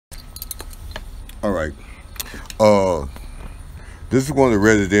All right. Uh, this is one of the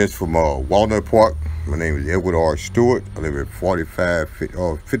residents from Walnut Park. My name is Edward R. Stewart. I live at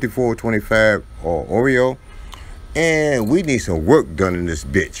 5425 Oriole. And we need some work done in this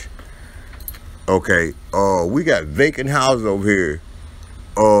bitch. Okay. We got vacant houses over here.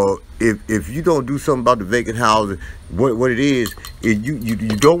 If you don't do something about the vacant houses, what it is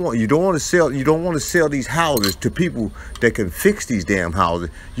you don't want to sell these houses to people that can fix these damn houses.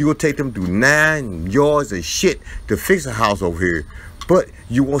 You gonna take them through 9 yards of shit to fix a house over here, but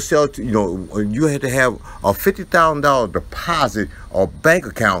you won't sell it to, you have to have a $50,000 deposit or bank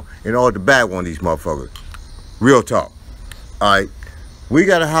account in order to buy one of these motherfuckers. Real talk. All right, we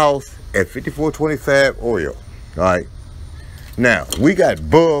got a house at 5425 Oriole. All right. Now, we got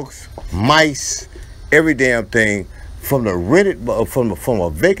bugs, mice, every damn thing from the rented, from a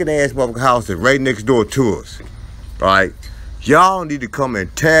vacant ass motherfucking house that's right next door to us. All right? Y'all need to come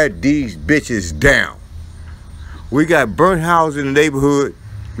and tear these bitches down. We got burnt houses in the neighborhood.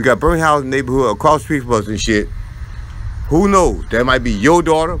 We got burnt houses in the neighborhood across the street from us and shit. Who knows? That might be your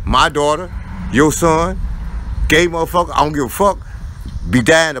daughter, my daughter, your son, gay motherfucker. I don't give a fuck. Be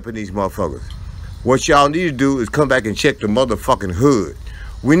dying up in these motherfuckers. What y'all need to do is come back and check the motherfucking hood.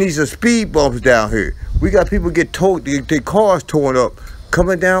 We need some speed bumps down here. We got people get towed, their cars torn up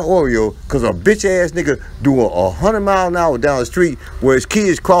coming down Oriole because a bitch ass nigga doing 100 miles an hour down the street where his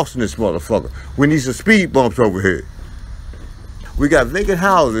kids crossing this motherfucker. We need some speed bumps over here. We got vacant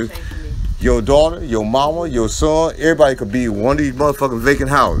houses. Your daughter, your mama, your son, everybody could be one of these motherfucking vacant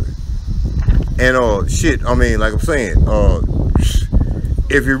houses. And shit, I mean, like I'm saying,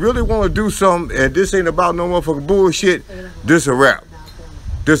 if you really want to do something and this ain't about no motherfucking bullshit, this a wrap.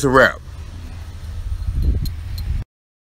 This a wrap.